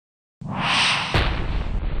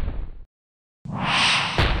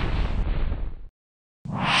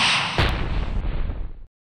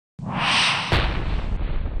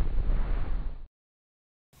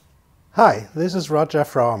Hi, this is Roger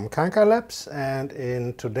from Kanka Labs, and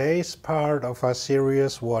in today's part of our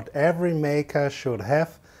series What Every Maker Should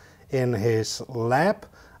Have in His Lab,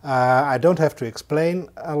 I don't have to explain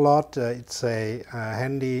a lot. It's a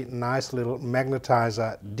handy, nice little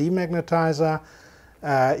magnetizer demagnetizer.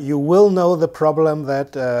 You will know the problem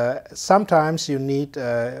that sometimes you need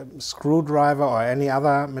a screwdriver or any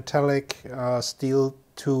other metallic steel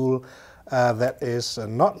tool that is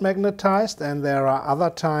not magnetized, and there are other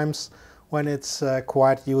times when it's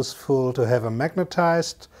quite useful to have a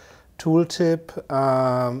magnetized tooltip,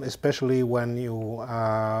 especially when you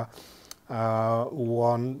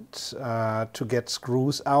want to get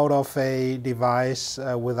screws out of a device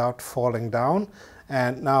without falling down.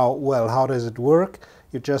 And now, well, how does it work?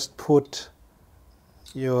 You just put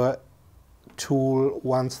your tool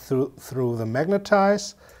once through the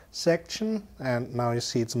magnetize section, and now you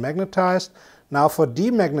see it's magnetized. Now for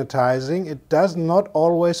demagnetizing, it does not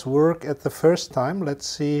always work at the first time. Let's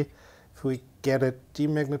see if we get it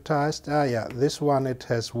demagnetized. Yeah, this one it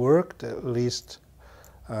has worked, at least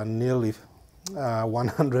nearly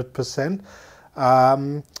 100%.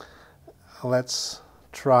 Let's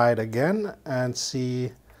try it again and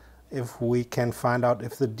see if we can find out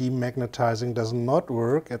if the demagnetizing does not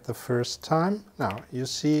work at the first time. Now you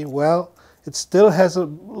see, well, it still has a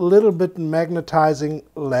little bit magnetizing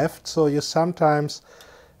left, so you sometimes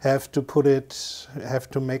have to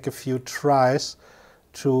make a few tries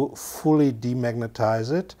to fully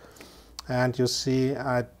demagnetize it. And you see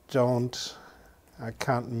I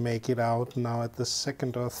can't make it out now at the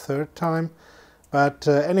second or third time. But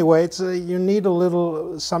anyway, you need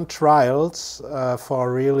some trials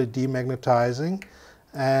for really demagnetizing,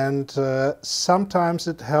 and sometimes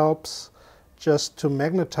it helps just to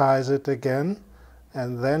magnetize it again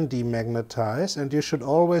and then demagnetize, and you should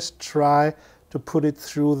always try to put it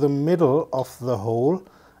through the middle of the hole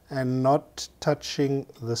and not touching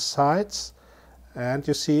the sides. And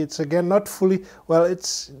you see it's again not fully, well,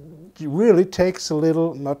 it really takes a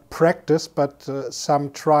little, not practice, but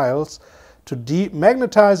some trials. To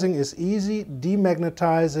magnetizing is easy,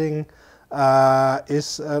 demagnetizing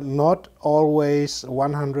is not always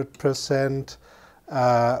 100%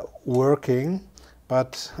 working,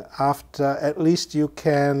 but after at least you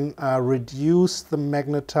can reduce the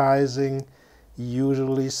magnetizing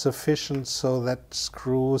usually sufficient so that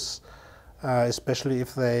screws, especially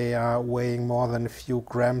if they are weighing more than a few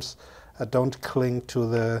grams, don't cling to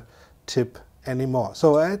the tip anymore.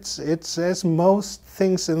 So it's as most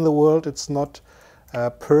things in the world, it's not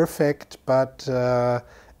perfect, but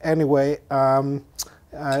anyway,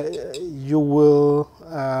 you will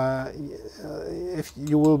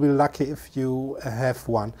be lucky if you have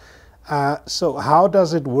one. So how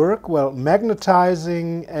does it work? Well,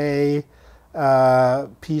 magnetizing a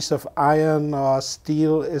piece of iron or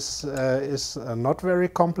steel is not very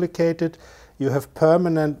complicated. You have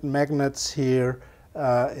permanent magnets here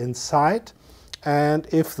inside, and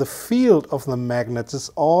if the field of the magnets is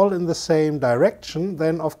all in the same direction,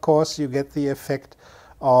 then of course you get the effect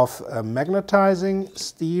of magnetizing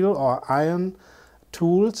steel or iron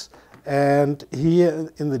tools. And here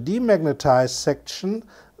in the demagnetized section,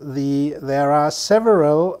 there are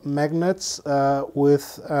several magnets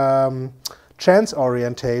with chance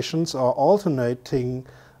orientations or alternating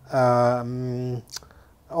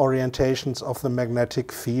orientations of the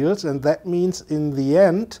magnetic fields, and that means in the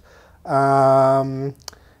end,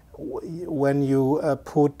 when you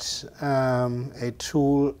put a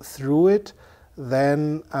tool through it,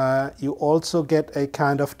 then you also get a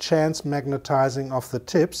kind of chance magnetizing of the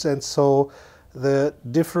tips, and so the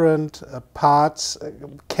different parts,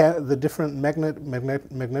 the different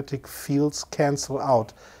magnetic fields cancel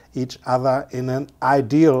out each other in an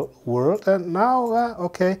ideal world. And now,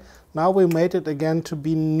 okay, now we made it again to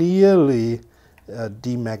be nearly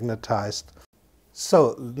demagnetized.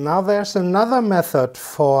 So now there's another method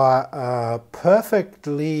for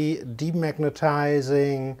perfectly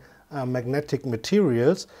demagnetizing magnetic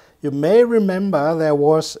materials. You may remember there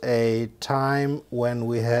was a time when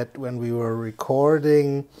we were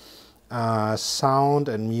recording sound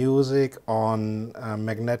and music on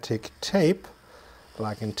magnetic tape,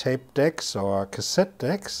 like in tape decks or cassette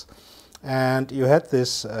decks, and you had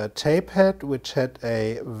this tape head which had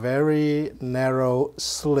a very narrow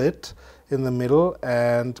slit in the middle,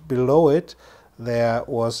 and below it there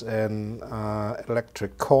was an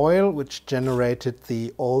electric coil which generated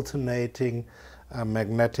the alternating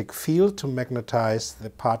magnetic field to magnetize the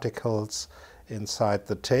particles inside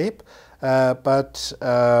the tape. But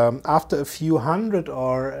after a few hundred,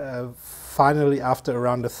 or finally after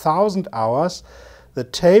around 1,000 hours, The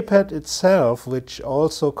tape head itself, which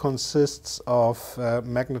also consists of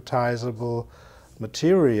magnetizable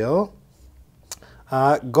material,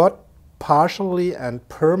 got partially and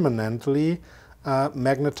permanently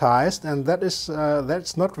magnetized, and that's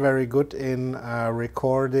not very good in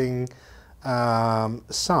recording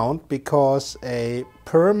sound, because a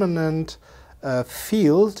permanent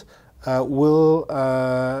field will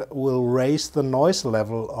raise the noise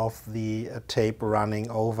level of the tape running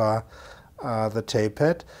over the tape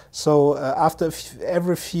head. So after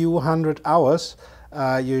every few hundred hours,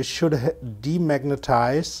 you should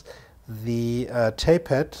demagnetize the tape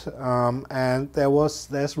head, and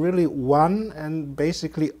there's really one and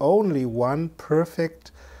basically only one perfect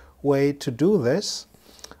way to do this.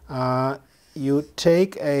 You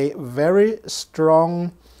take a very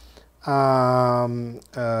strong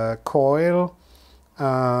coil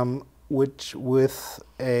which with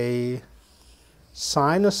a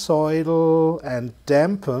sinusoidal and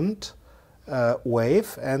dampened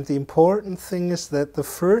wave, and the important thing is that the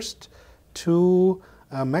first two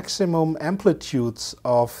maximum amplitudes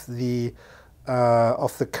of the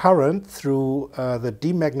current through the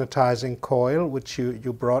demagnetizing coil, which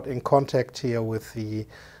you brought in contact here with the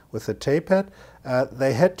tape head,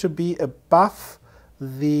 they had to be above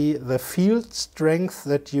the field strength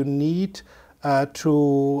that you need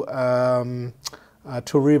to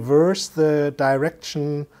reverse the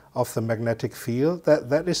direction of the magnetic field.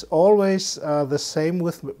 That is always the same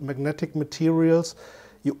with magnetic materials.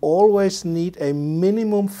 You always need a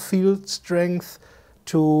minimum field strength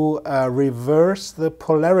to reverse the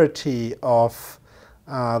polarity of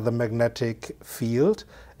the magnetic field.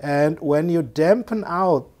 And when you dampen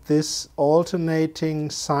out this alternating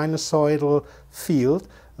sinusoidal field,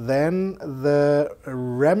 then the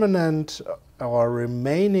remnant or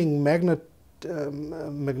remaining magnetic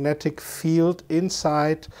field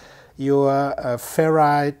inside your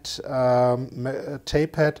ferrite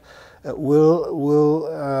tape head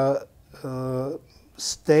will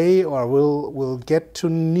stay, or will get to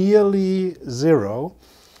nearly zero.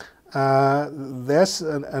 There's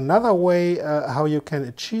another way how you can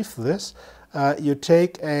achieve this. You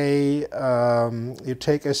take a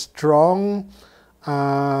strong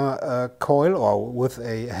coil, or with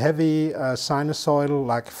a heavy sinusoidal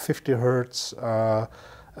like 50 Hertz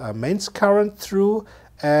mains current through,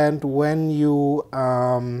 and when you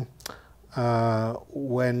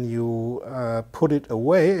put it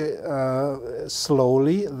away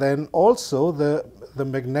slowly, then also the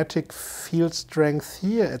magnetic field strength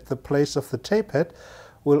here at the place of the tape head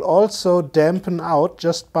will also dampen out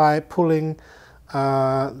just by pulling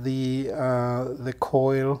the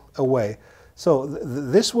coil away. So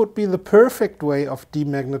this would be the perfect way of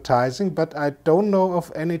demagnetizing, but I don't know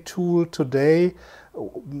of any tool today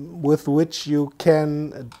with which you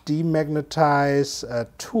can demagnetize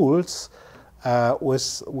tools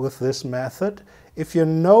with this method. If you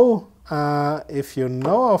know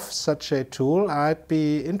of such a tool, I'd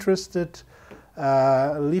be interested.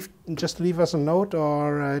 Just leave us a note,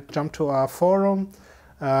 or jump to our forum,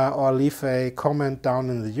 or leave a comment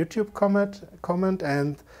down in the YouTube comment.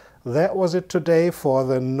 And that was it today for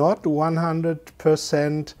the not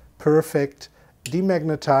 100% perfect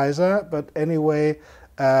demagnetizer. But anyway,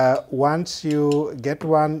 once you get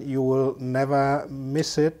one, you will never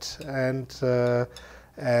miss it. And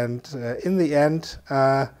in the end,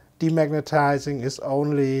 demagnetizing is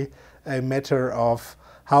only a matter of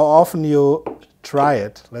how often you try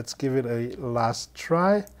it. Let's give it a last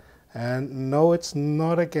try. And no, it's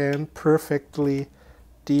not again perfectly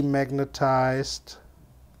demagnetized.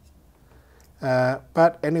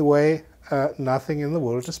 But anyway, nothing in the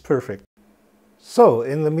world is perfect. So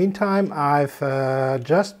in the meantime, I've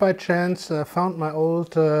just by chance found my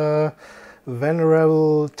old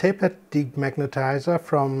venerable tape-head demagnetizer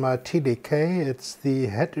from TDK. It's the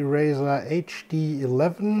head eraser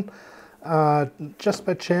HD-11. Just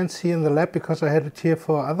by chance here in the lab, because I had it here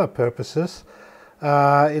for other purposes.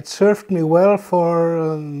 It served me well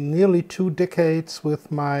for nearly 2 decades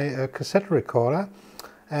with my cassette recorder,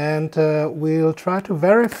 and we'll try to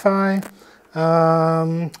verify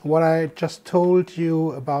what I just told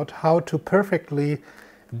you about how to perfectly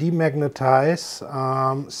demagnetize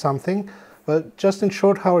something. But just in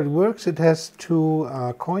short how it works, it has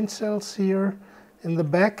 2 coin cells here in the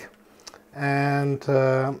back, and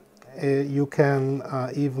you can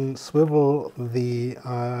even swivel the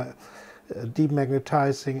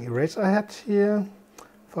demagnetizing eraser head here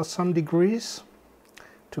for some degrees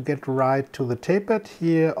to get right to the tape head.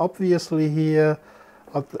 Here, obviously here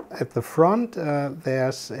at the front,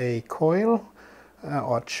 there's a coil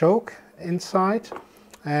or choke inside,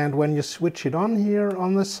 And when you switch it on here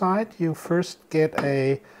on the side, you first get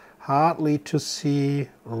a hardly to see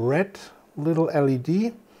red little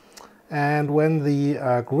LED. And when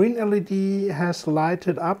the green LED has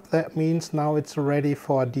lighted up, that means now it's ready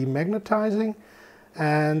for demagnetizing.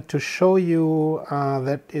 And to show you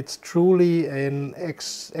that it's truly an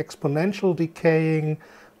exponential decaying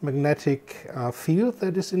magnetic field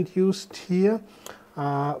that is induced here,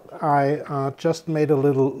 I just made a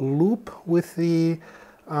little loop with the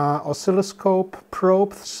oscilloscope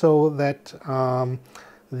probe so that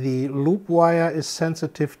the loop wire is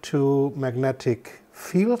sensitive to magnetic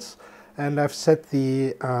fields, and I've set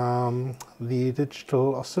the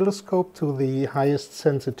digital oscilloscope to the highest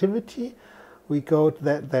sensitivity. We go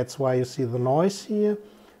to that's why you see the noise here.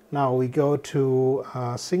 Now we go to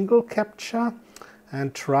single capture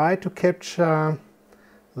and try to capture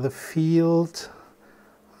the field.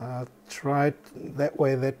 Try it that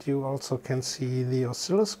way that you also can see the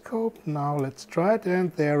oscilloscope. Now let's try it,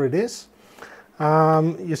 and there it is.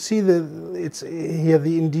 You see it's here,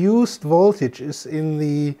 the induced voltage is in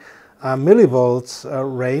the millivolts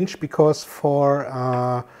range, because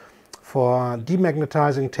for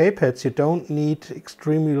demagnetizing tape heads you don't need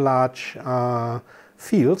extremely large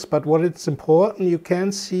fields, but what it's important, you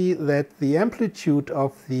can see that the amplitude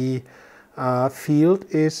of the field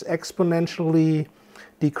is exponentially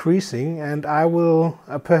decreasing, and I will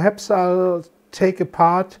perhaps I'll take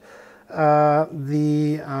apart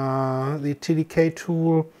the TDK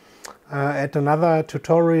tool at another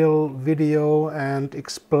tutorial video and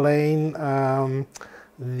explain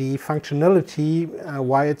the functionality,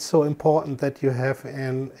 why it's so important that you have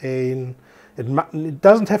it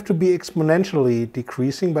doesn't have to be exponentially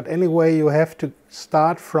decreasing, but anyway you have to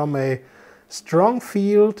start from a strong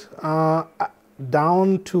field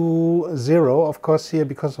down to 0. Of course here,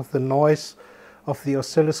 because of the noise of the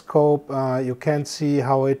oscilloscope, you can see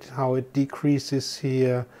how it decreases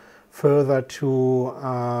here further to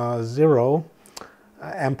 0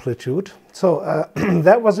 amplitude. So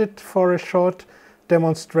that was it for a short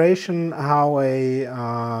demonstration how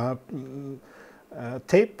a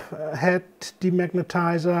tape head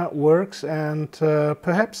demagnetizer works, and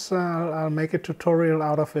perhaps I'll make a tutorial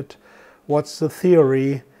out of it. What's the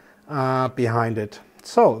theory behind it?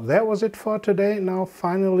 So that was it for today. Now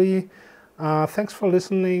finally, thanks for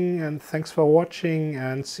listening and thanks for watching,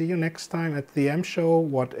 and see you next time at the M Show,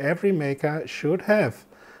 what every maker should have.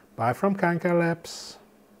 Bye from Kanka Labs.